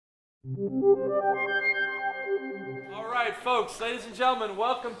All right, folks, ladies and gentlemen,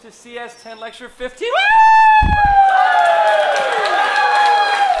 welcome to CS10 Lecture 50.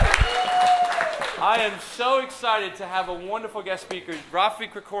 I am so excited to have a wonderful guest speaker. Raffi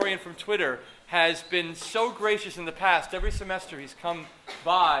Krikorian from Twitter has been so gracious in the past. Every semester he's come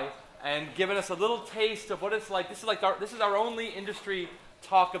by and given us a little taste of what it's like. This is our only industry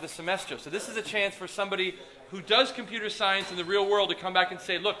talk of the semester. So this is a chance for somebody who does computer science in the real world to come back and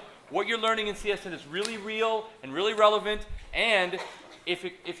say, look, what you're learning in CS10 is really real and really relevant, and if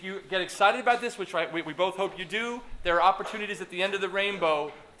you get excited about this, which we both hope you do, there are opportunities at the end of the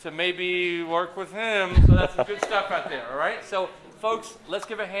rainbow to maybe work with him, so that's some good stuff out there, all right? So, folks, let's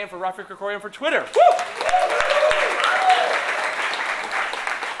give a hand for Raffi Krikorian for Twitter. Woo!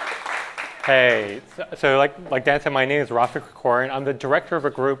 Hey, so like Dan said, my name is Raffi Krikorian. I'm the director of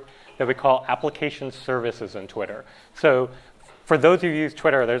a group that we call Application Services in Twitter. So for those of you who use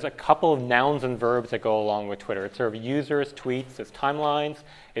Twitter, there's a couple of nouns and verbs that go along with Twitter. It's sort of users, tweets, it's timelines,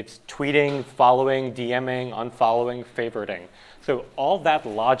 it's tweeting, following, DMing, unfollowing, favoriting. So all that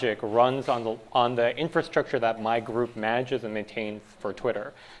logic runs on the infrastructure that my group manages and maintains for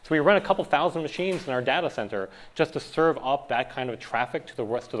Twitter. So we run a couple thousand machines in our data center just to serve up that kind of traffic to the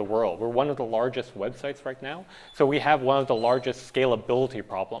rest of the world. We're one of the largest websites right now. So we have one of the largest scalability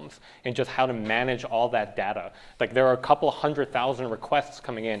problems in just how to manage all that data. Like there are a couple 100,000 requests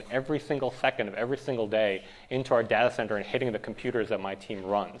coming in every single second of every single day into our data center and hitting the computers that my team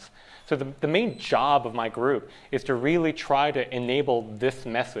runs. So the main job of my group is to really try to enable this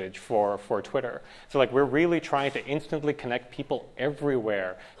message for Twitter. So like we're really trying to instantly connect people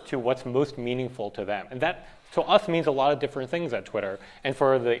everywhere to what's most meaningful to them. And that, to us, means a lot of different things at Twitter. And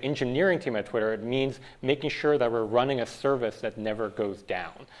for the engineering team at Twitter, it means making sure that we're running a service that never goes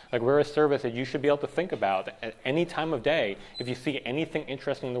down. Like we're a service that you should be able to think about at any time of day. If you see anything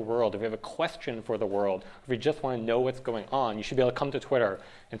interesting in the world, if you have a question for the world, if you just want to know what's going on, you should be able to come to Twitter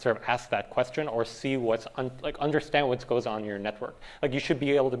and sort of ask that question or see what's, understand what goes on in your network. Like you should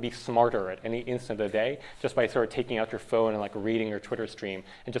be able to be smarter at any instant of the day just by sort of taking out your phone and like reading your Twitter stream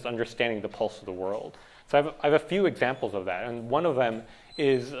and just understanding the pulse of the world. So I have a few examples of that, and one of them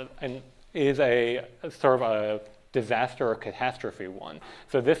is a sort of a disaster or catastrophe one.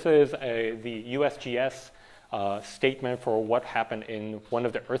 So this is the USGS statement for what happened in one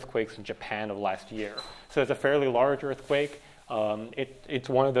of the earthquakes in Japan of last year. So it's a fairly large earthquake. It's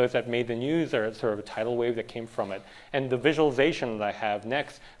one of those that made the news, or sort of a tidal wave that came from it. And the visualization that I have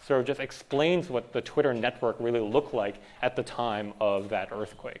next sort of just explains what the Twitter network really looked like at the time of that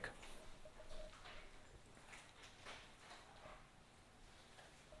earthquake.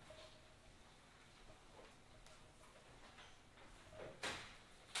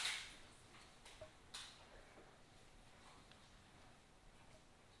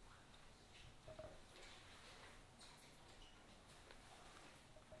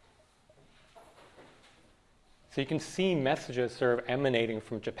 So you can see messages sort of emanating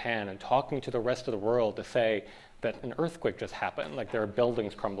from Japan and talking to the rest of the world to say that an earthquake just happened, like there are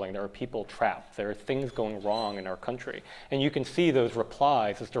buildings crumbling, there are people trapped, there are things going wrong in our country. And you can see those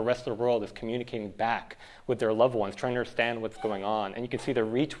replies as the rest of the world is communicating back with their loved ones, trying to understand what's going on. And you can see the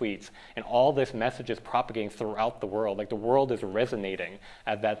retweets and all this message is propagating throughout the world. Like the world is resonating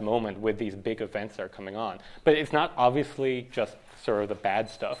at that moment with these big events that are coming on. But it's not obviously just sort of the bad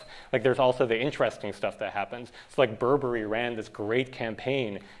stuff. Like there's also the interesting stuff that happens. So like Burberry ran this great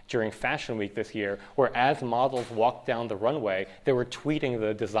campaign during Fashion Week this year where as models walked down the runway, they were tweeting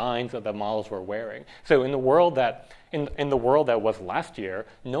the designs that the models were wearing. So in the world that was last year,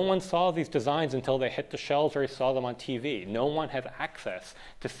 no one saw these designs until they hit the shelves or saw them on TV. No one had access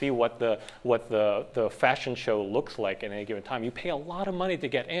to see what the fashion show looks like at any given time. You pay a lot of money to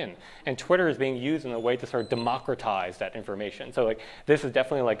get in, and Twitter is being used in a way to sort of democratize that information. So like this is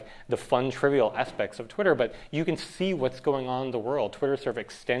definitely like the fun, trivial aspects of Twitter, but you can see what's going on in the world. Twitter sort of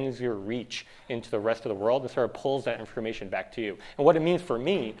extends your reach into the rest of the world and sort of pulls that information back to you. And what it means for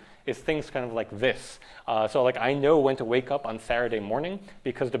me is things kind of like this. So like I know when to wake up on Saturday morning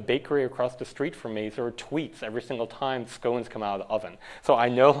because the bakery across the street from me sort of tweets every single time scones come out of the oven. So I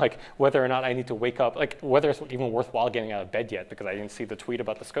know like whether or not I need to wake up, like whether it's even worthwhile getting out of bed yet because I didn't see the tweet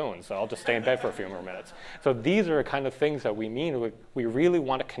about the scones. So I'll just stay in bed for a few more minutes. So these are the kind of things that we mean. We really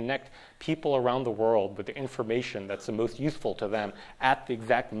want to connect people around the world with the information that's the most useful to them at the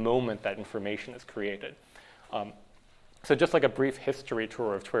exact moment that information is created. So just like a brief history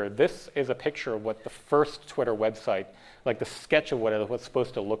tour of Twitter, this is a picture of what the first Twitter website, like the sketch of what it was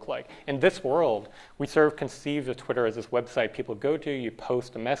supposed to look like. In this world, we sort of conceive of Twitter as this website people go to, you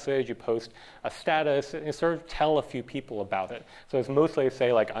post a message, you post a status, and you sort of tell a few people about it. So it's mostly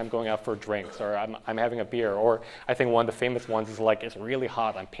say like, I'm going out for drinks, or I'm having a beer, or I think one of the famous ones is like, it's really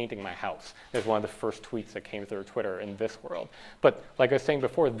hot, I'm painting my house. It's one of the first tweets that came through Twitter in this world. But like I was saying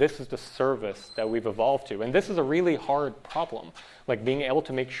before, this is the service that we've evolved to. And this is a really hard problem, like being able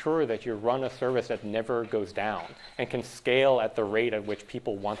to make sure that you run a service that never goes down and can scale at the rate at which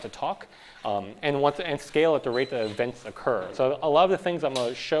people want to talk, and scale at the rate that events occur. So a lot of the things I'm going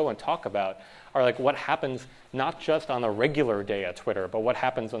to show and talk about are like what happens not just on a regular day at Twitter, but what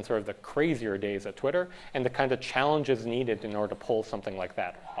happens on sort of the crazier days at Twitter, and the kind of challenges needed in order to pull something like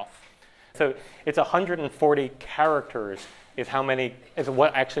that off. So it's 140 characters is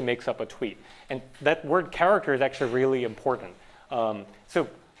what actually makes up a tweet. And that word character is actually really important. So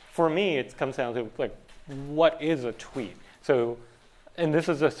for me, it comes down to like, what is a tweet? So, and this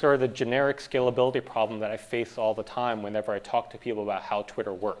is a sort of the generic scalability problem that I face all the time whenever I talk to people about how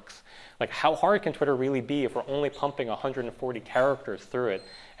Twitter works. Like, how hard can Twitter really be if we're only pumping 140 characters through it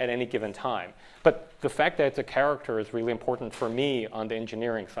at any given time? But the fact that it's a character is really important for me on the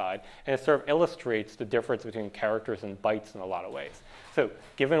engineering side, and it sort of illustrates the difference between characters and bytes in a lot of ways. So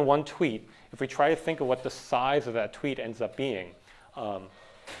given one tweet, if we try to think of what the size of that tweet ends up being,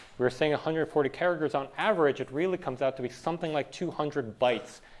 we're saying 140 characters on average, it really comes out to be something like 200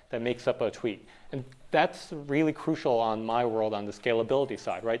 bytes that makes up a tweet. And that's really crucial on my world on the scalability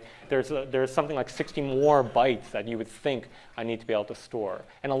side, right? There's something like 60 more bytes that you would think I need to be able to store.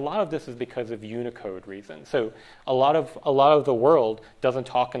 And a lot of this is because of Unicode reasons. So a lot of the world doesn't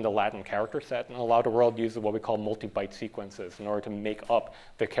talk in the Latin character set, and a lot of the world uses what we call multi-byte sequences in order to make up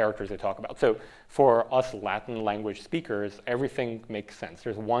the characters they talk about. So for us Latin language speakers, everything makes sense.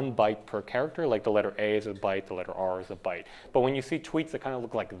 There's 1 byte per character, like the letter A is a byte, the letter R is a byte. But when you see tweets that kind of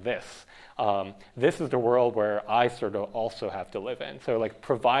look like this, this is the world where I sort of also have to live in. So like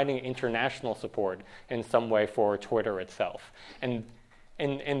providing international support in some way for Twitter itself. And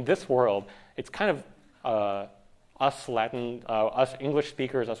in this world, it's kind of us English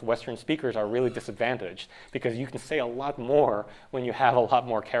speakers, us Western speakers are really disadvantaged because you can say a lot more when you have a lot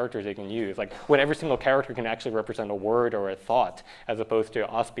more characters you can use. Like when every single character can actually represent a word or a thought, as opposed to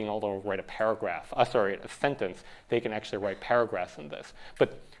us being able to write a paragraph, a sentence, they can actually write paragraphs in this.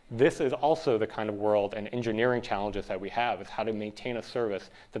 But this is also the kind of world and engineering challenges that we have, is how to maintain a service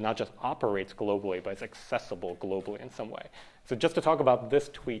that not just operates globally, but is accessible globally in some way. So just to talk about this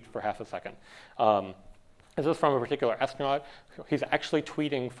tweet for half a second. This is from a particular astronaut. He's actually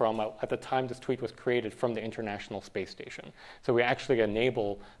tweeting from, at the time this tweet was created, from the International Space Station. So we actually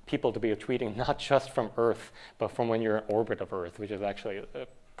enable people to be tweeting not just from Earth, but from when you're in orbit of Earth, which is actually a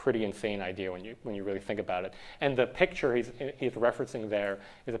pretty insane idea when you really think about it. And the picture he's referencing there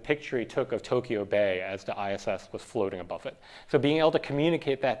is a picture he took of Tokyo Bay as the ISS was floating above it. So being able to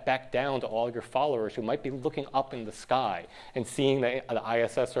communicate that back down to all your followers who might be looking up in the sky and seeing the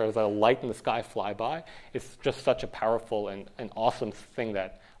ISS or the light in the sky fly by is just such a powerful and awesome thing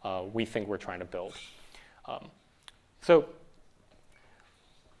that we think we're trying to build. So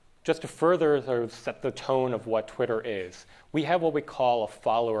just to further sort of set the tone of what Twitter is, we have what we call a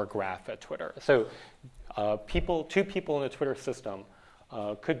follower graph at Twitter. So two people in the Twitter system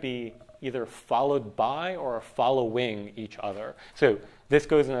could be either followed by or following each other. So this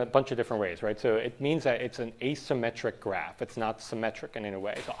goes in a bunch of different ways, right? So it means that it's an asymmetric graph. It's not symmetric in any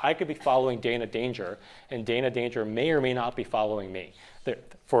way. So I could be following Dana Danger, and Dana Danger may or may not be following me.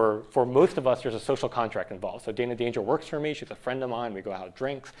 For most of us, there's a social contract involved. So Dana Danger works for me. She's a friend of mine. We go out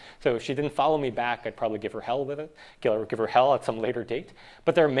drinks. So if she didn't follow me back, I'd probably give her hell with it, give her hell at some later date.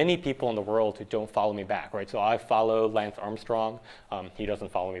 But there are many people in the world who don't follow me back, right? So I follow Lance Armstrong. He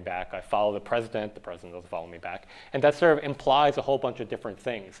doesn't follow me back. I follow the president doesn't follow me back. And that sort of implies a whole bunch of different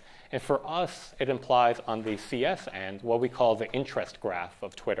things. And for us, it implies on the CS end what we call the interest graph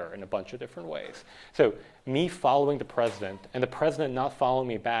of Twitter in a bunch of different ways. So me following the president and the president not following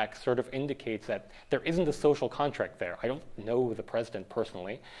me back sort of indicates that there isn't a social contract there. I don't know the president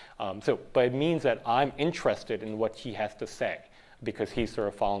personally, but it means that I'm interested in what he has to say, because he's sort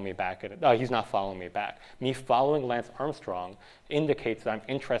of following me back. He's not following me back. Me following Lance Armstrong indicates that I'm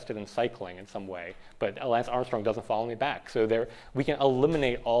interested in cycling in some way, but Lance Armstrong doesn't follow me back. So there, we can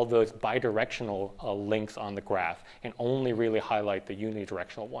eliminate all those bidirectional links on the graph and only really highlight the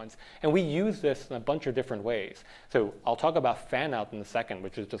unidirectional ones. And we use this in a bunch of different ways. So I'll talk about fan out in a second,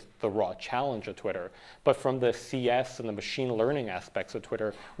 which is just the raw challenge of Twitter. But from the CS and the machine learning aspects of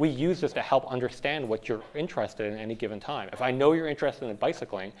Twitter, we use this to help understand what you're interested in at any given time. If I know you're interested in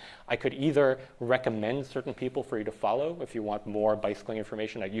bicycling, I could either recommend certain people for you to follow. If you want more bicycling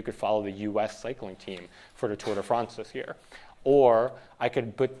information, like you could follow the US cycling team for the Tour de France this year. Or I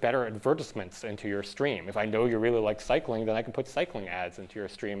could put better advertisements into your stream. If I know you really like cycling, then I can put cycling ads into your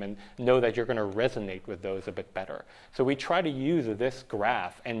stream and know that you're going to resonate with those a bit better. So we try to use this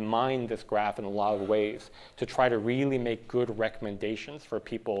graph and mine this graph in a lot of ways to try to really make good recommendations for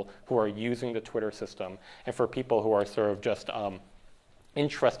people who are using the Twitter system and for people who are sort of just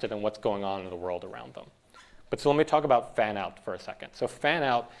interested in what's going on in the world around them. But so let me talk about fan out for a second. So fan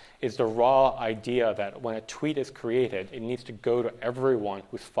out is the raw idea that when a tweet is created, it needs to go to everyone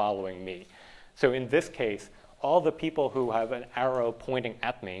who's following me. So in this case, all the people who have an arrow pointing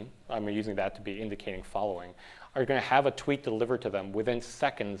at me, I'm using that to be indicating following, are going to have a tweet delivered to them within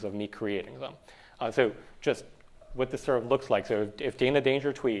seconds of me creating them. So just what this sort of looks like. So if Dana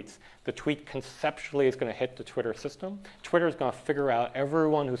Danger tweets, the tweet conceptually is going to hit the Twitter system. Twitter is going to figure out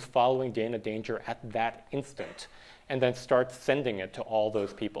everyone who's following Dana Danger at that instant and then start sending it to all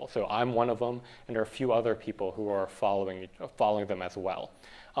those people. So I'm one of them, and there are a few other people who are following them as well.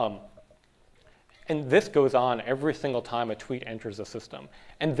 And this goes on every single time a tweet enters the system.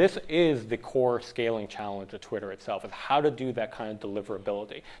 And this is the core scaling challenge of Twitter itself, is how to do that kind of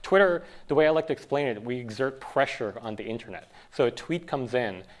deliverability. Twitter, the way I like to explain it, we exert pressure on the internet. So a tweet comes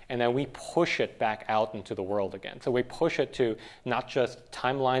in, and then we push it back out into the world again. So we push it to not just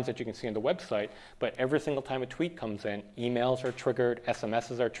timelines that you can see on the website, but every single time a tweet comes in, emails are triggered,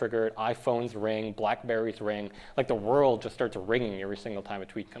 SMSs are triggered, iPhones ring, BlackBerries ring. Like the world just starts ringing every single time a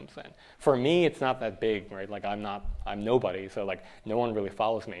tweet comes in. For me, it's not that big, right? Like I'm nobody, so like no one really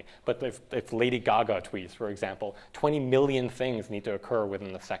follows me. But if Lady Gaga tweets, for example, 20 million things need to occur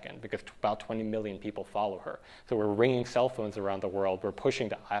within a second because about 20 million people follow her. So we're ringing cell phones around the world. We're pushing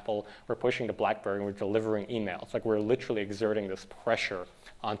to Apple. We're pushing to BlackBerry. And we're delivering emails. Like we're literally exerting this pressure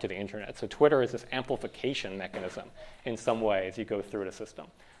onto the internet. So Twitter is this amplification mechanism in some way as you go through the system.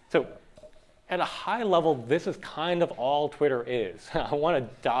 So at a high level, this is kind of all Twitter is. I want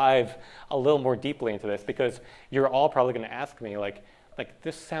to dive a little more deeply into this because you're all probably going to ask me, like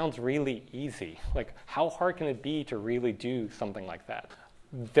this sounds really easy. Like, how hard can it be to really do something like that?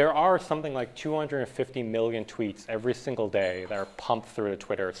 There are something like 250 million tweets every single day that are pumped through the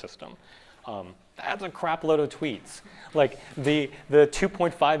Twitter system. That's a crap load of tweets. Like the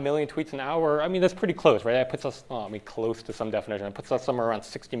 2.5 million tweets an hour, I mean, that's pretty close, right? That puts us, close to some definition. It puts us somewhere around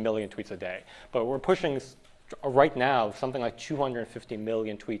 60 million tweets a day. But we're pushing right now something like 250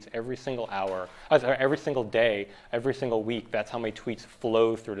 million tweets every single hour, every single day, every single week. That's how many tweets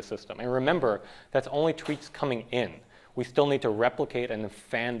flow through the system. And remember, that's only tweets coming in. We still need to replicate and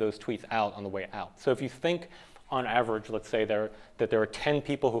fan those tweets out on the way out. So if you think on average, let's say that there are 10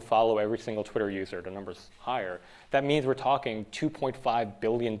 people who follow every single Twitter user, the number's higher, that means we're talking 2.5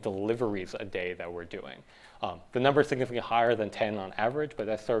 billion deliveries a day that we're doing. The number is significantly higher than 10 on average, but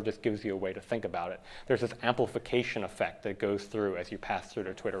that sort of just gives you a way to think about it. There's this amplification effect that goes through as you pass through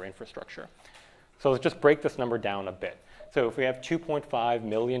the Twitter infrastructure. So let's just break this number down a bit. So if we have 2.5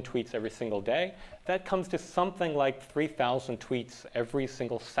 million tweets every single day, that comes to something like 3,000 tweets every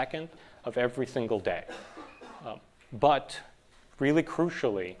single second of every single day. But really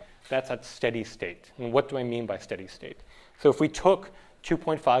crucially, that's at steady state. And what do I mean by steady state? So if we took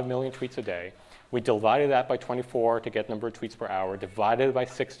 2.5 million tweets a day, we divided that by 24 to get number of tweets per hour, divided it by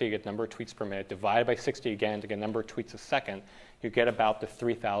 60 to get number of tweets per minute, divided by 60 again to get number of tweets a second, you get about the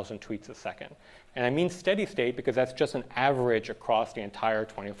 3,000 tweets a second. And I mean steady state because that's just an average across the entire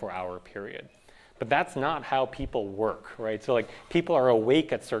 24-hour period. But that's not how people work, right? So like people are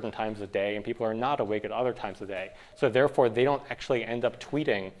awake at certain times of day and people are not awake at other times of day. So therefore, they don't actually end up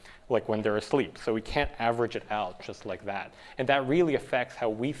tweeting like when they're asleep. So we can't average it out just like that. And that really affects how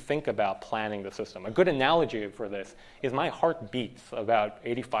we think about planning the system. A good analogy for this is my heart beats about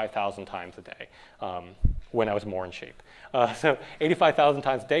 85,000 times a day when I was more in shape. So 85,000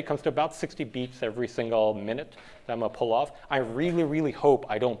 times a day comes to about 60 beats every single minute that I'm going to pull off. I really, really hope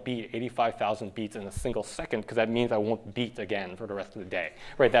I don't beat 85,000 beats in a single second because that means I won't beat again for the rest of the day.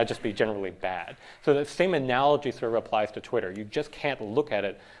 Right? That'd just be generally bad. So the same analogy sort of applies to Twitter. You just can't look at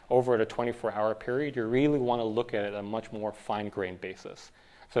it over a 24-hour period. You really want to look at it on a much more fine-grained basis.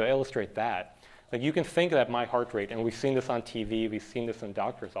 So to illustrate that, Like you can think that my heart rate, and we've seen this on TV, we've seen this in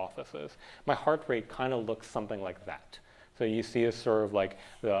doctors' offices, my heart rate kind of looks something like that. So you see a sort of like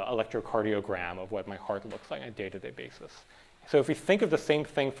the electrocardiogram of what my heart looks like on a day-to-day basis. So if we think of the same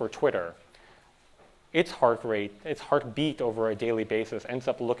thing for Twitter, its heart rate, its heartbeat over a daily basis ends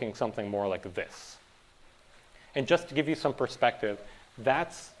up looking something more like this. And just to give you some perspective,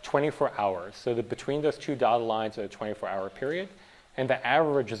 that's 24 hours. So between those two dotted lines are a 24-hour period. And the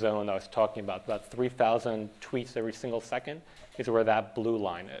average zone I was talking about 3,000 tweets every single second, is where that blue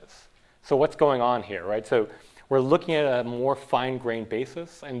line is. So what's going on here, right? So we're looking at a more fine-grained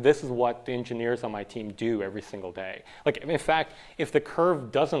basis, and this is what the engineers on my team do every single day. Like, in fact, if the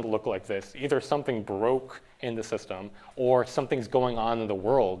curve doesn't look like this, either something broke in the system or something's going on in the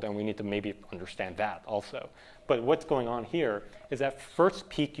world, and we need to maybe understand that also. But what's going on here is that first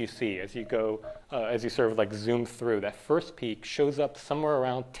peak you see as you go, as you sort of like zoom through, that first peak shows up somewhere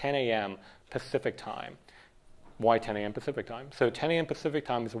around 10 a.m. Pacific time. Why 10 a.m. Pacific time? So 10 a.m. Pacific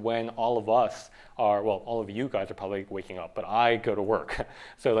time is when all of us are, well, all of you guys are probably waking up, but I go to work.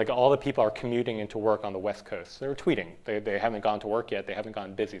 So like all the people are commuting into work on the West Coast. They're tweeting. They haven't gone to work yet. They haven't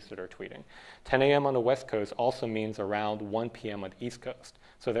gotten busy, so they're tweeting. 10 a.m. on the West Coast also means around 1 p.m. on the East Coast.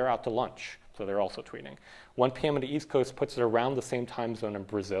 So they're out to lunch. So they're also tweeting. 1 p.m. on the East Coast puts it around the same time zone in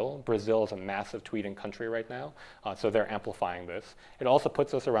Brazil. Brazil is a massive tweeting country right now, so they're amplifying this. It also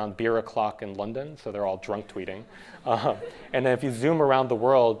puts us around beer o'clock in London, so they're all drunk tweeting. And then if you zoom around the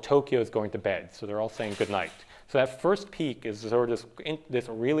world, Tokyo is going to bed, so they're all saying good night. So that first peak is sort of this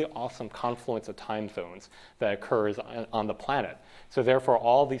really awesome confluence of time zones that occurs on the planet. So therefore,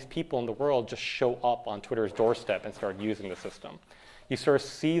 all these people in the world just show up on Twitter's doorstep and start using the system. You sort of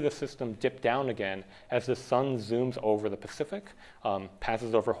see the system dip down again as the sun zooms over the Pacific,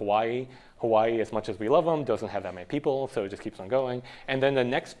 passes over Hawaii. Hawaii, as much as we love them, doesn't have that many people, so it just keeps on going. And then the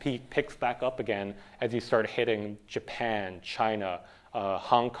next peak picks back up again as you start hitting Japan, China,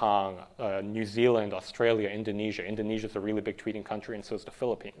 Hong Kong, New Zealand, Australia, Indonesia. Indonesia is a really big tweeting country, and so is the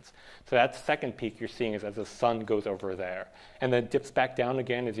Philippines. So that second peak you're seeing is as the sun goes over there. And then it dips back down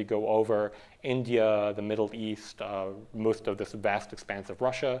again as you go over India, the Middle East, most of this vast expanse of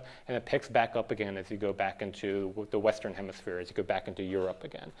Russia, and it picks back up again as you go back into the Western Hemisphere, as you go back into Europe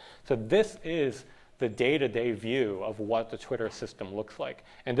again. So this is the day-to-day view of what the Twitter system looks like.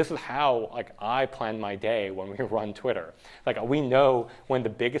 And this is how I plan my day when we run Twitter. We know when the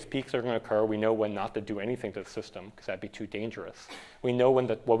biggest peaks are going to occur. We know when not to do anything to the system, because that'd be too dangerous. We know when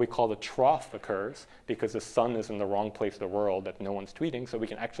what we call the trough occurs, because the sun is in the wrong place in the world that no one's tweeting, so we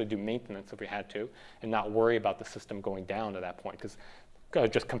can actually do maintenance if we had to, and not worry about the system going down to that point, because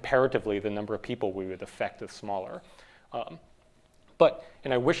just comparatively, the number of people we would affect is smaller.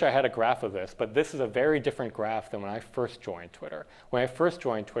 And I wish I had a graph of this, but this is a very different graph than when I first joined Twitter. When I first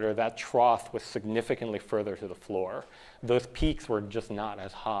joined Twitter, that trough was significantly further to the floor. Those peaks were just not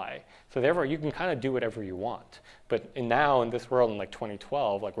as high. So therefore, you can kind of do whatever you want. But now, in this world in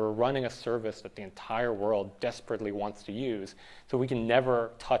 2012, we're running a service that the entire world desperately wants to use, so we can never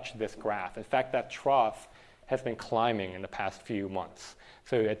touch this graph. In fact, that trough has been climbing in the past few months.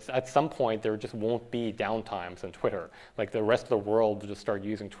 So at some point, there just won't be downtimes in Twitter. The rest of the world will just start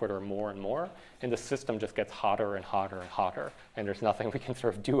using Twitter more and more, and the system just gets hotter and hotter and hotter, and there's nothing we can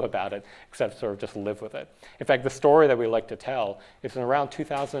sort of do about it except sort of just live with it. In fact, the story that we like to tell is in around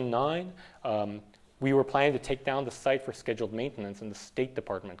 2009, we were planning to take down the site for scheduled maintenance, and the State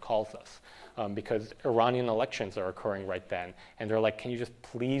Department calls us because Iranian elections are occurring right then. And they're like, can you just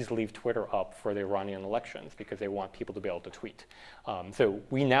please leave Twitter up for the Iranian elections, because they want people to be able to tweet. So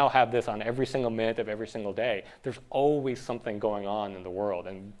we now have this on every single minute of every single day. There's always something going on in the world,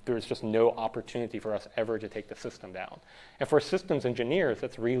 and there's just no opportunity for us ever to take the system down. And for systems engineers,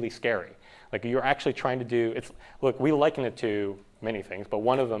 that's really scary. You're actually trying to do, look, we liken it to many things, but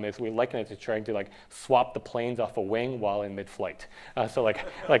one of them is we liken it to trying to swap the planes off a wing while in mid-flight. So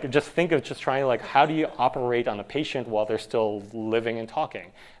just think of just trying how do you operate on a patient while they're still living and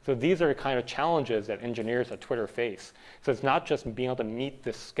talking? So these are kind of challenges that engineers at Twitter face. So it's not just being able to meet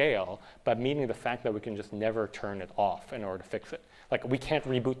this scale, but meeting the fact that we can just never turn it off in order to fix it. We can't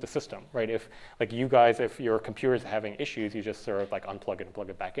reboot the system, right? If you guys, if your computer is having issues, you just sort of unplug it and plug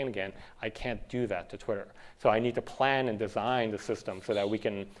it back in again. I can't do that to Twitter. So I need to plan and design the system so that we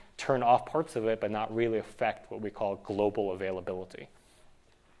can turn off parts of it, but not really affect what we call global availability.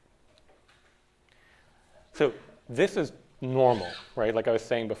 So this is normal, right? Like I was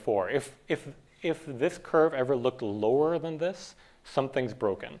saying before, if this curve ever looked lower than this, something's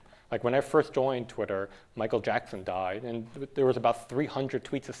broken. Like when I first joined Twitter, Michael Jackson died, and there was about 300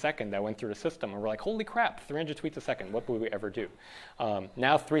 tweets a second that went through the system, and we're like, holy crap, 300 tweets a second, what would we ever do?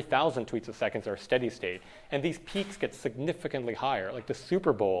 Now 3,000 tweets a second are steady state, and these peaks get significantly higher. Like the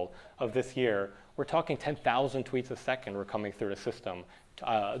Super Bowl of this year, we're talking 10,000 tweets a second were coming through the system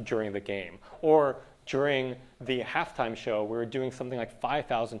during the game. Or during the halftime show, we were doing something like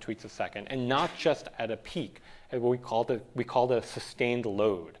 5,000 tweets a second, and not just at a peak. We called it a sustained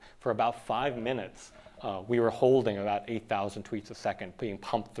load. For about 5 minutes, we were holding about 8,000 tweets a second being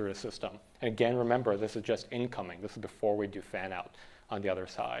pumped through the system. And again, remember, this is just incoming. This is before we do fan out on the other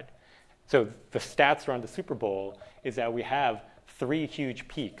side. So the stats around the Super Bowl is that we have 3 huge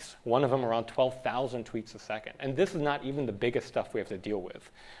peaks, one of them around 12,000 tweets a second. And this is not even the biggest stuff we have to deal with.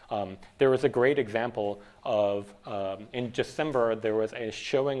 There was a great example of, in December, there was a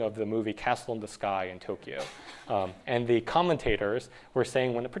showing of the movie Castle in the Sky in Tokyo. And the commentators were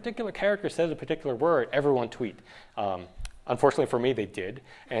saying when a particular character says a particular word, everyone tweet. Unfortunately for me, they did.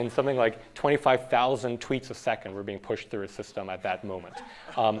 And something like 25,000 tweets a second were being pushed through a system at that moment.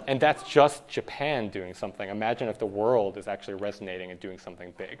 And that's just Japan doing something. Imagine if the world is actually resonating and doing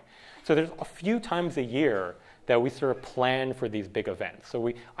something big. So there's a few times a year that we sort of plan for these big events.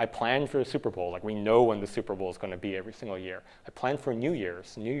 So I plan for the Super Bowl. Like we know when the Super Bowl is going to be every single year. I plan for New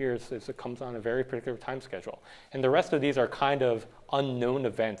Year's. New Year's it comes on a very particular time schedule. And the rest of these are kind of unknown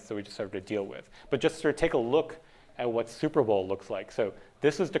events that we just have to deal with. But just sort of take a look at what Super Bowl looks like. So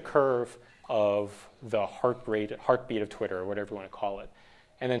this is the curve of the heartbeat of Twitter, or whatever you want to call it.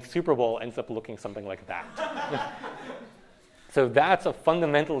 And then Super Bowl ends up looking something like that. So that's a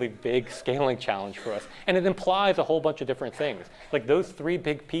fundamentally big scaling challenge for us. And it implies a whole bunch of different things. Like those 3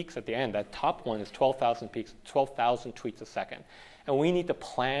 big peaks at the end, that top one is 12,000 peaks, 12,000 tweets a second. And we need to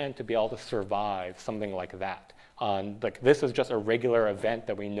plan to be able to survive something like that. Like this is just a regular event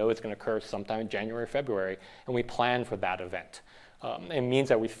that we know is going to occur sometime in January, February, and we plan for that event. It means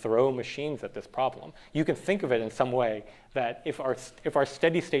that we throw machines at this problem. You can think of it in some way that if our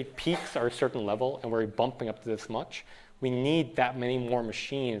steady state peaks are a certain level and we're bumping up to this much, we need that many more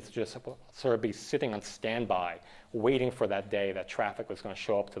machines to just sort of be sitting on standby, waiting for that day that traffic was going to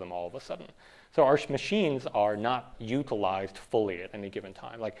show up to them all of a sudden. So our machines are not utilized fully at any given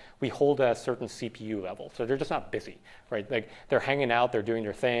time. Like we hold at a certain CPU level, so they're just not busy, right? Like they're hanging out, they're doing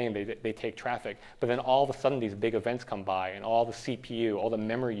their thing, they take traffic, but then all of a sudden these big events come by and all the CPU, all the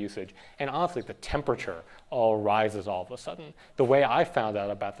memory usage, and honestly the temperature all rises all of a sudden. The way I found out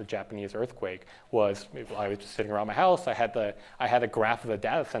about the Japanese earthquake was I was just sitting around my house, I had a graph of the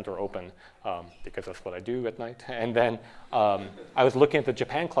data center open because that's what I do at night, and then I was looking at the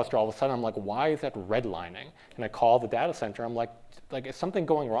Japan cluster all of a sudden, I'm like, why is that redlining? And I call the data center, I'm like, is something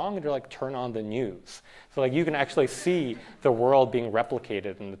going wrong? And they're like, turn on the news. So like you can actually see the world being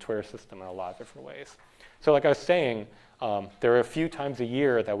replicated in the Twitter system in a lot of different ways. So like I was saying, there are a few times a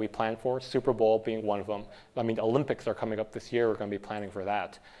year that we plan for, Super Bowl being one of them. I mean, the Olympics are coming up this year, we're going to be planning for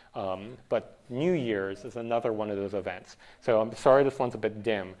that. But New Year's is another one of those events. So I'm sorry this one's a bit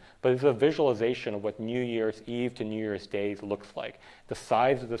dim, but it's a visualization of what New Year's Eve to New Year's Day looks like. The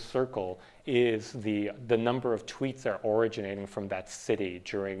size of the circle is the number of tweets that are originating from that city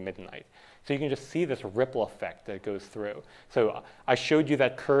during midnight. So you can just see this ripple effect that goes through. So I showed you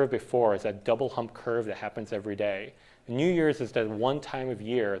that curve before, it's that double hump curve that happens every day. New Year's is that one time of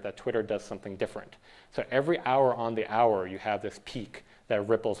year that Twitter does something different. So every hour on the hour, you have this peak that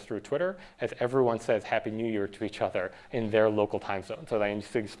ripples through Twitter as everyone says Happy New Year to each other in their local time zone. So they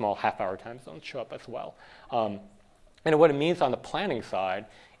see small half-hour time zones show up as well. And what it means on the planning side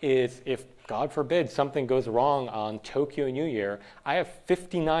is if, God forbid, something goes wrong on Tokyo New Year, I have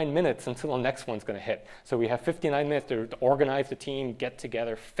 59 minutes until the next one's going to hit. So we have 59 minutes to organize the team, get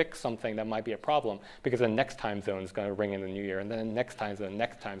together, fix something that might be a problem, because the next time zone is going to ring in the New Year, and then the next time zone,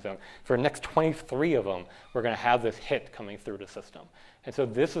 next time zone. For the next 23 of them, we're going to have this hit coming through the system. And so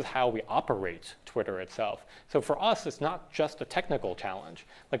this is how we operate Twitter itself. So for us, it's not just a technical challenge.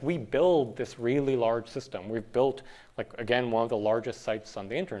 Like we build this really large system. We've built, like again, one of the largest sites on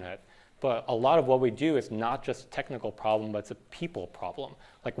the internet. But a lot of what we do is not just a technical problem, but it's a people problem.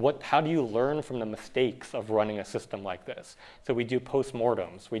 Like how do you learn from the mistakes of running a system like this? So we do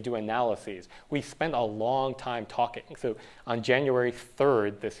postmortems, we do analyses. We spend a long time talking. So on January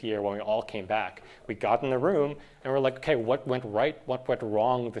 3rd this year, when we all came back, we got in the room and we're like, okay, what went right, what went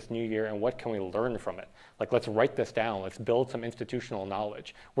wrong this new year, and what can we learn from it? Like, let's write this down. Let's build some institutional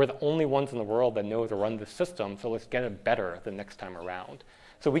knowledge. We're the only ones in the world that know how to run this system, so let's get it better the next time around.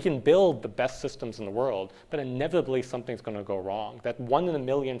 So we can build the best systems in the world, but inevitably something's going to go wrong. That 1 in a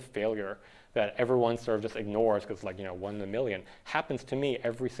million failure that everyone sort of just ignores because, like, 1 in a million happens to me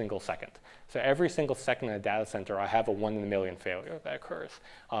every single second. So every single second in a data center, I have a 1 in a million failure that occurs.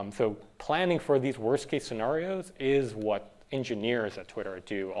 So planning for these worst case scenarios is what engineers at Twitter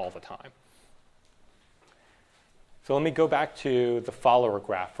do all the time. So let me go back to the follower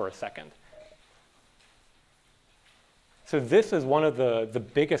graph for a second. So this is one of the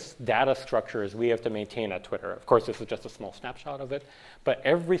biggest data structures we have to maintain at Twitter. Of course, this is just a small snapshot of it. But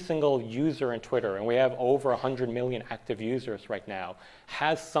every single user in Twitter, and we have over 100 million active users right now,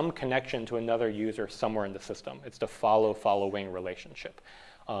 has some connection to another user somewhere in the system. It's the follow-following relationship.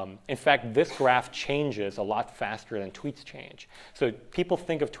 In fact, this graph changes a lot faster than tweets change. So people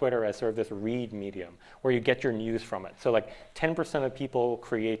think of Twitter as sort of this read medium where you get your news from it. So like 10% of people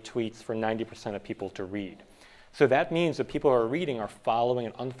create tweets for 90% of people to read. So that means that people who are reading are following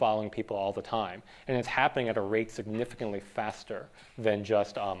and unfollowing people all the time. And it's happening at a rate significantly faster than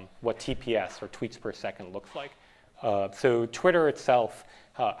just what TPS, or tweets per second, looks like. So Twitter itself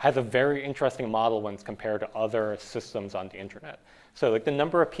has a very interesting model when it's compared to other systems on the internet. So like the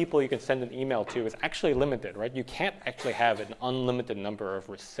number of people you can send an email to is actually limited, right? You can't actually have an unlimited number of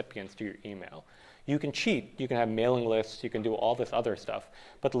recipients to your email. You can cheat, you can have mailing lists, you can do all this other stuff,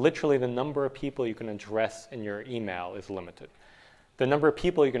 but literally the number of people you can address in your email is limited. The number of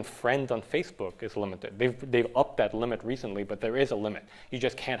people you can friend on Facebook is limited. They've upped that limit recently, but there is a limit. You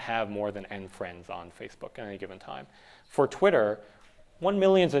just can't have more than N friends on Facebook at any given time. For Twitter, 1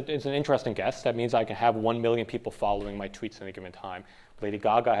 million is an interesting guess. That means I can have 1 million people following my tweets at any given time. Lady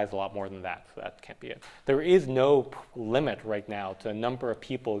Gaga has a lot more than that, so that can't be it. There is no limit right now to the number of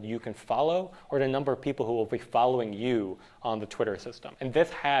people you can follow or the number of people who will be following you on the Twitter system. And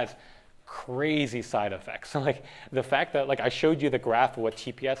this has crazy side effects. Like the fact that, like, I showed you the graph of what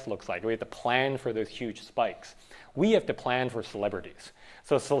TPS looks like. We have to plan for those huge spikes. We have to plan for celebrities.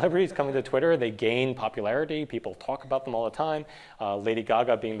 So celebrities coming to Twitter, they gain popularity. People talk about them all the time. Lady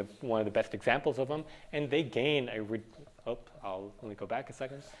Gaga being one of the best examples of them. And they gain let me go back a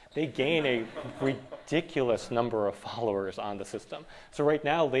second. They gain a ridiculous number of followers on the system. So right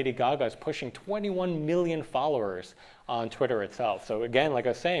now, Lady Gaga is pushing 21 million followers on Twitter itself. So again, like I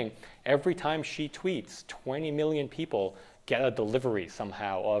was saying, every time she tweets, 20 million people get a delivery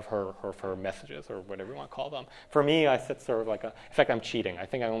somehow of her messages, or whatever you want to call them. For me, I set sort of like in fact, I'm cheating. I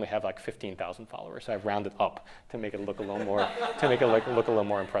think I only have like 15,000 followers. So I've rounded up to make it look a little more, look a little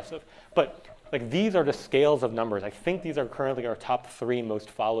more impressive. But like these are the scales of numbers. I think these are currently our top 3 most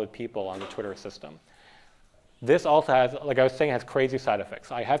followed people on the Twitter system. This also has, like I was saying, has crazy side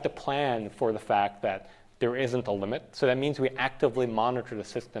effects. I have to plan for the fact that there isn't a limit. So that means we actively monitor the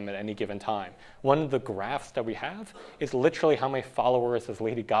system at any given time. One of the graphs that we have is literally how many followers does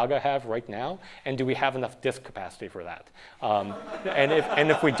Lady Gaga have right now, and do we have enough disk capacity for that? And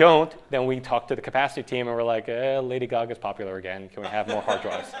if we don't, then we talk to the capacity team and we're like, Lady Gaga's popular again. Can we have more hard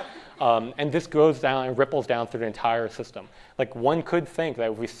drives? And this goes down and ripples down through the entire system. Like one could think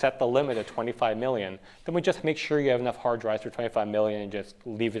that if we set the limit at 25 million, then we just make sure you have enough hard drives for 25 million and just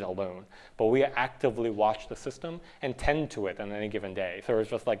leave it alone. But we actively watch the system and tend to it on any given day. So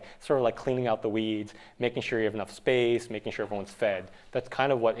it's just like sort of like cleaning out the weeds, making sure you have enough space, making sure everyone's fed. That's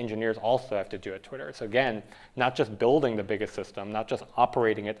kind of what engineers also have to do at Twitter. So again, not just building the biggest system, not just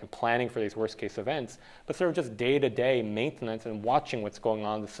operating it and planning for these worst case events, but sort of just day-to-day maintenance and watching what's going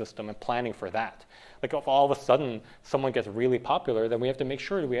on in the system and planning for that. Like if all of a sudden someone gets really popular, then we have to make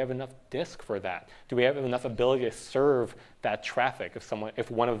sure, do we have enough disk for that? Do we have enough ability to serve that traffic if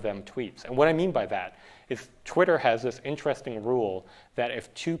one of them tweets? And what I mean by that is Twitter has this interesting rule that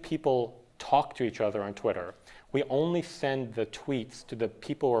if 2 people talk to each other on Twitter, we only send the tweets to the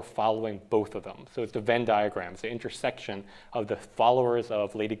people who are following both of them. So it's the Venn diagram, it's the intersection of the followers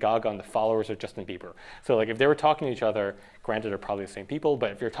of Lady Gaga and the followers of Justin Bieber. So like if they were talking to each other, granted they're probably the same people,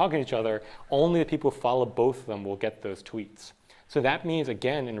 but if you're talking to each other, only the people who follow both of them will get those tweets. So that means,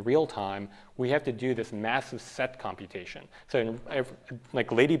 again, in real time, we have to do this massive set computation. So like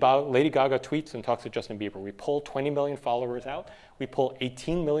Lady Gaga tweets and talks to Justin Bieber. We pull 20 million followers out. We pull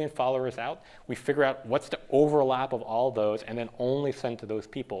 18 million followers out. We figure out what's the overlap of all those and then only send to those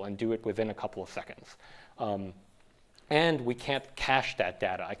people and do it within a couple of seconds. And we can't cache that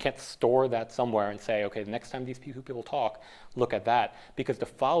data. I can't store that somewhere and say, okay, the next time these people talk, look at that, because the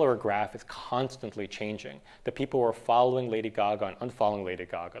follower graph is constantly changing. The people who are following Lady Gaga and unfollowing Lady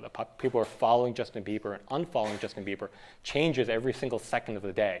Gaga, the people who are following Justin Bieber and unfollowing Justin Bieber changes every single second of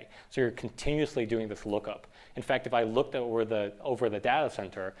the day. So you're continuously doing this lookup. In fact, if I looked over the data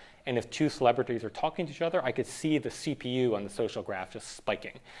center, And if two celebrities are talking to each other, I could see the CPU on the social graph just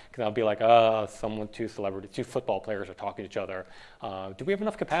spiking. Because I'll be like, two football players are talking to each other. Do we have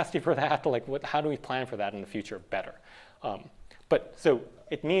enough capacity for that? Like, how do we plan for that in the future better? But so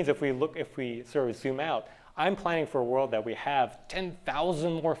it means if we sort of zoom out, I'm planning for a world that we have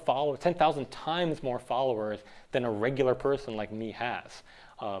 10,000 more followers, 10,000 times more followers than a regular person like me has.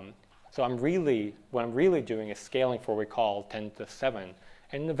 So what I'm really doing is scaling for what we call 10 to the 7,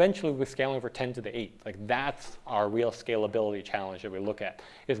 and eventually we're scaling for 10 to the 8. Like that's our real scalability challenge that we look at,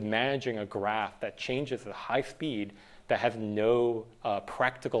 is managing a graph that changes at high speed that has no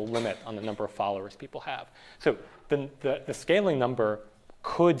practical limit on the number of followers people have. So the scaling number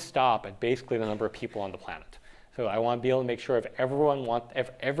could stop at basically the number of people on the planet. So I want to be able to make sure if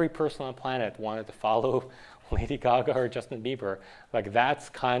every person on the planet wanted to follow Lady Gaga or Justin Bieber, like that's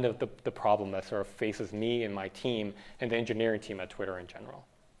kind of the problem that sort of faces me and my team and the engineering team at Twitter in general.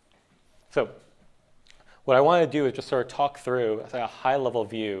 So what I want to do is just sort of talk through a high-level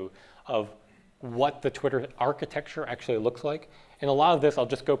view of what the Twitter architecture actually looks like. And a lot of this I'll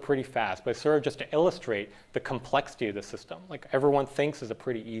just go pretty fast, but sort of just to illustrate the complexity of the system. Like everyone thinks is a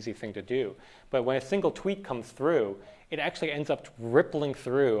pretty easy thing to do. But when a single tweet comes through, it actually ends up rippling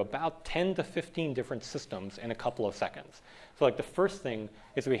through about 10 to 15 different systems in a couple of seconds. So like the first thing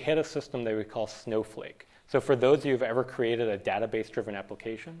is we hit a system that we call Snowflake. So for those of you who've ever created a database-driven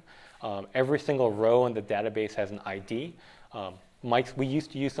application, every single row in the database has an ID. We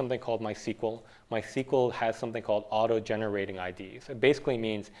used to use something called MySQL. MySQL has something called auto-generating IDs. It basically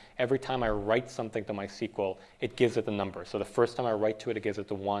means every time I write something to MySQL, it gives it the number. So the first time I write to it, it gives it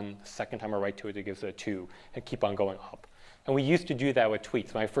the 1. The second time I write to it, it gives it a 2, and keep on going up. And we used to do that with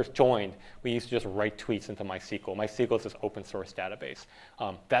tweets. When I first joined, we used to just write tweets into MySQL. MySQL is this open source database.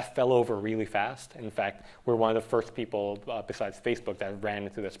 That fell over really fast. In fact, we're one of the first people, besides Facebook, that ran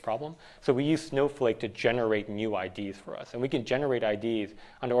into this problem. So we use Snowflake to generate new IDs for us. And we can generate IDs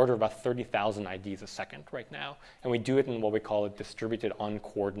on the order of about 30,000 IDs a second right now. And we do it in what we call a distributed,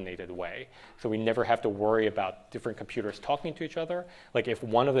 uncoordinated way. So we never have to worry about different computers talking to each other. Like if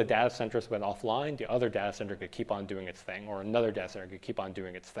one of the data centers went offline, the other data center could keep on doing its thing, or another data center could keep on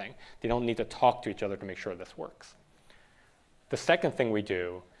doing its thing. They don't need to talk to each other to make sure this works. The second thing we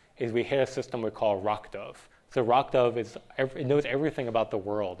do is we hit a system we call RockDove. So RockDove it knows everything about the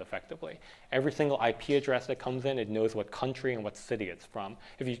world, effectively. Every single IP address that comes in, it knows what country and what city it's from.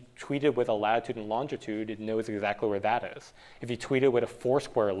 If you tweet it with a latitude and longitude, it knows exactly where that is. If you tweet it with a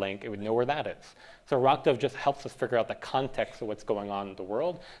Foursquare link, it would know where that is. So RockDove just helps us figure out the context of what's going on in the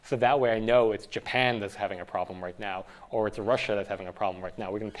world. So that way I know it's Japan that's having a problem right now, or it's Russia that's having a problem right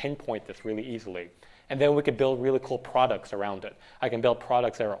now. We can pinpoint this really easily. And then we could build really cool products around it. I can build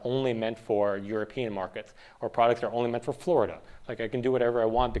products that are only meant for European markets, or products that are only meant for Florida. Like I can do whatever I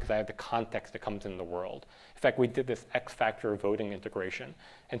want because I have the context that comes in the world. In fact, we did this X factor voting integration.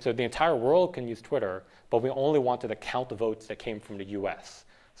 And so the entire world can use Twitter, but we only wanted to count the votes that came from the US.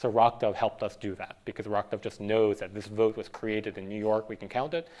 So RockDove helped us do that because RockDove just knows that this vote was created in New York, we can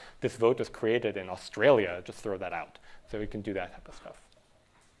count it. This vote was created in Australia, just throw that out. So we can do that type of stuff.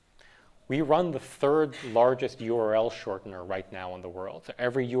 We run the third largest URL shortener right now in the world. So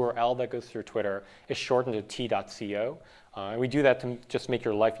every URL that goes through Twitter is shortened to t.co. And we do that to just make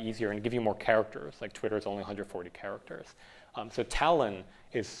your life easier and give you more characters. Like Twitter is only 140 characters. So Talon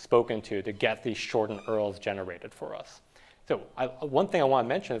is spoken to get these shortened URLs generated for us. So one thing I want to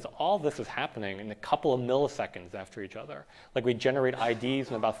mention is all this is happening in a couple of milliseconds after each other. Like we generate IDs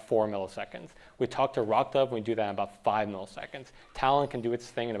in about 4 milliseconds. We talk to RockDove, and we do that in about 5 milliseconds. Talon can do its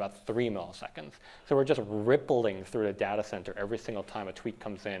thing in about 3 milliseconds. So we're just rippling through the data center every single time a tweet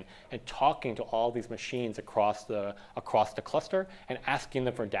comes in and talking to all these machines across the cluster and asking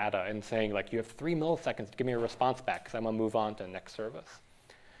them for data and saying, like, you have 3 milliseconds to give me a response back because I'm going to move on to the next service.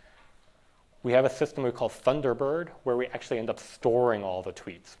 We have a system we call Thunderbird, where we actually end up storing all the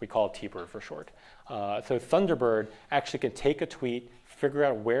tweets. We call it T-Bird for short. So Thunderbird actually can take a tweet, figure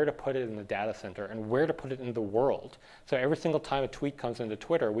out where to put it in the data center and where to put it in the world. So every single time a tweet comes into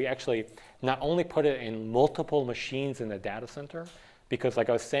Twitter, we actually not only put it in multiple machines in the data center, because like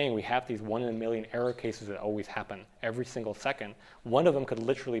I was saying, we have these 1 in a million error cases that always happen every single second. One of them could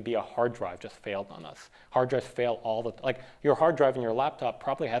literally be a hard drive just failed on us. Hard drives fail all the, like your hard drive in your laptop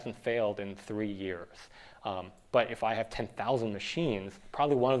probably hasn't failed in 3 years. But if I have 10,000 machines,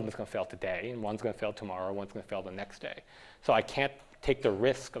 probably one of them is going to fail today, and one's going to fail tomorrow, one's going to fail the next day. So I can't take the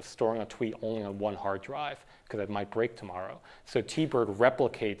risk of storing a tweet only on one hard drive because it might break tomorrow. So T-Bird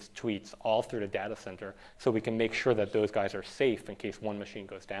replicates tweets all through the data center so we can make sure that those guys are safe in case one machine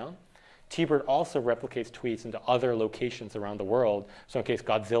goes down. T-Bird also replicates tweets into other locations around the world. So in case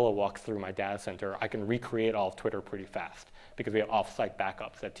Godzilla walks through my data center, I can recreate all of Twitter pretty fast because we have off-site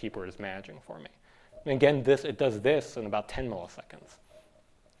backups that T-Bird is managing for me. And again, it does this in about 10 milliseconds.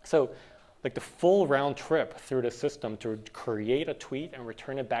 So like the full round trip through the system to create a tweet and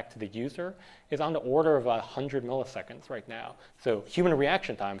return it back to the user is on the order of 100 milliseconds right now. So human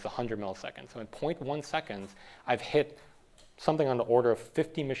reaction time is 100 milliseconds. So in 0.1 seconds, I've hit something on the order of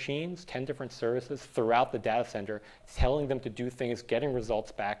 50 machines, 10 different services throughout the data center, telling them to do things, getting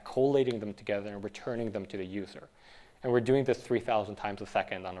results back, collating them together, and returning them to the user. And we're doing this 3,000 times a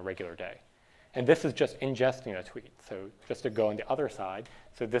second on a regular day. And this is just ingesting a tweet. So just to go on the other side,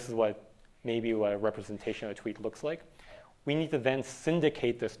 so this is maybe what a representation of a tweet looks like. We need to then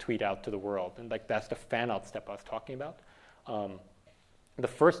syndicate this tweet out to the world. And like that's the fan out step I was talking about. The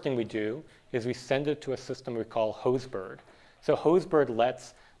first thing we do is we send it to a system we call Hosebird. So Hosebird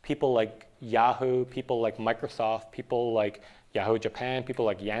lets people like Yahoo, people like Microsoft, people like Yahoo Japan, people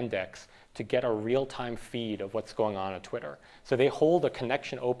like Yandex to get a real-time feed of what's going on Twitter. So they hold a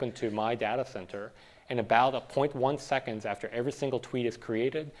connection open to my data center, and about 0.1 seconds after every single tweet is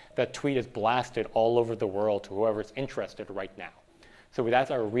created, that tweet is blasted all over the world to whoever's interested right now. So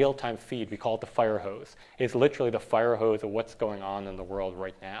that's our real-time feed. We call it the fire hose. It's literally the fire hose of what's going on in the world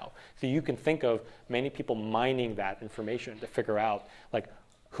right now. So you can think of many people mining that information to figure out like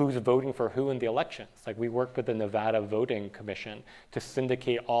who's voting for who in the elections. Like we work with the Nevada Voting Commission to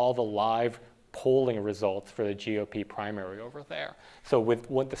syndicate all the live polling results for the GOP primary over there. So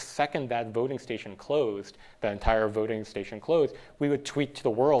when the second that voting station closed, the entire voting station closed, we would tweet to the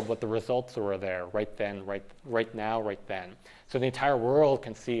world what the results were there right then, right now, right then. So the entire world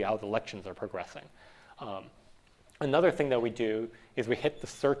can see how the elections are progressing. Another thing that we do is we hit the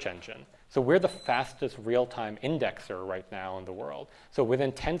search engine. So we're the fastest real-time indexer right now in the world. So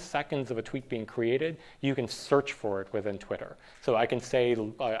within 10 seconds of a tweet being created, you can search for it within Twitter. So I can say, the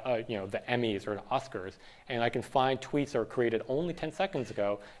Emmys or the Oscars, and I can find tweets that were created only 10 seconds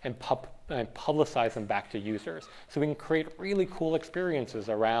ago and publicize them back to users. So we can create really cool experiences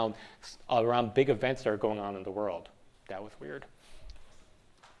around big events that are going on in the world. That was weird.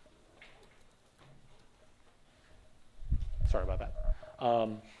 Sorry about that.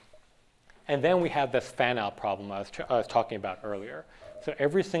 And then we have this fan-out problem I was talking about earlier. So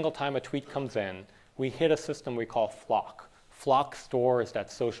every single time a tweet comes in, we hit a system we call Flock. Flock stores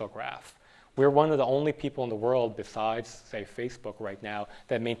that social graph. We're one of the only people in the world besides, say, Facebook right now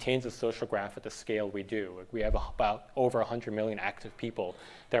that maintains a social graph at the scale we do. We have about over 100 million active people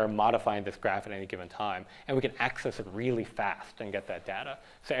that are modifying this graph at any given time. And we can access it really fast and get that data.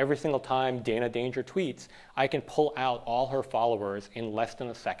 So every single time Dana Danger tweets, I can pull out all her followers in less than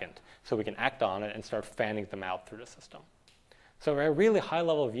a second. So we can act on it and start fanning them out through the system. So at a really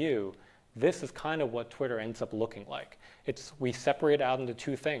high-level view, this is kind of what Twitter ends up looking like. We separate out into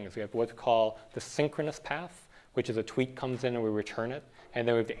two things. We have what we call the synchronous path, which is a tweet comes in and we return it, and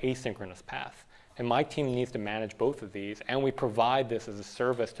then we have the asynchronous path. And my team needs to manage both of these, and we provide this as a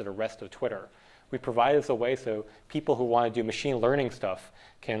service to the rest of Twitter. We provide this a way so people who want to do machine learning stuff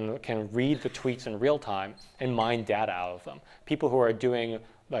can read the tweets in real time and mine data out of them. People who are doing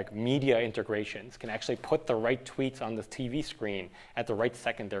like media integrations can actually put the right tweets on the TV screen at the right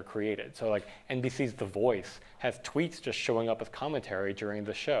second they're created. So like NBC's The Voice has tweets just showing up as commentary during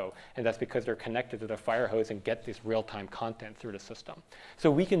the show, and that's because they're connected to the fire hose and get this real-time content through the system.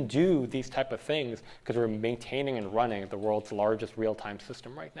 So we can do these type of things because we're maintaining and running the world's largest real-time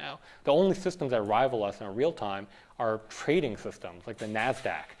system right now. The only systems that rival us in real time are trading systems like the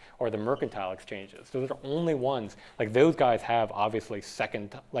NASDAQ or the mercantile exchanges. Those are the only ones, like those guys have obviously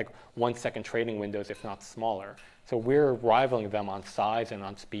 1 second trading windows, if not smaller. So we're rivaling them on size and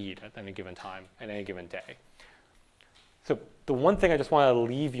on speed at any given time, at any given day. So the one thing I just want to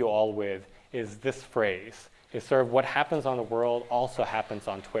leave you all with is this phrase, is sort of what happens on the world also happens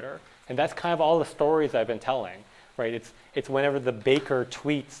on Twitter. And that's kind of all the stories I've been telling, right? It's whenever the baker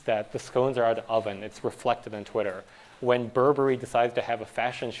tweets that the scones are out of the oven, it's reflected in Twitter. When Burberry decides to have a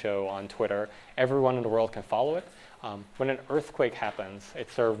fashion show on Twitter, everyone in the world can follow it. When an earthquake happens,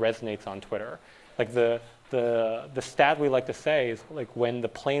 it sort of resonates on Twitter. Like the stat we like to say is like when the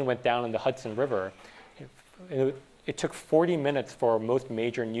plane went down in the Hudson River, it took 40 minutes for most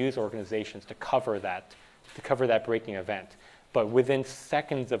major news organizations to cover that breaking event. But within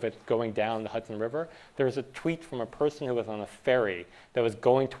seconds of it going down the Hudson River, there was a tweet from a person who was on a ferry that was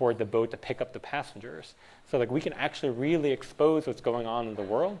going toward the boat to pick up the passengers. So like we can actually really expose what's going on in the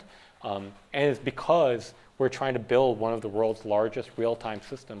world. And it's because we're trying to build one of the world's largest real-time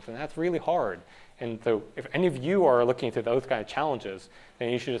systems, and that's really hard. And so if any of you are looking into those kind of challenges,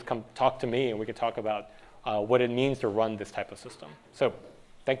 then you should just come talk to me, and we can talk about what it means to run this type of system. So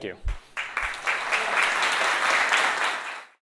thank you.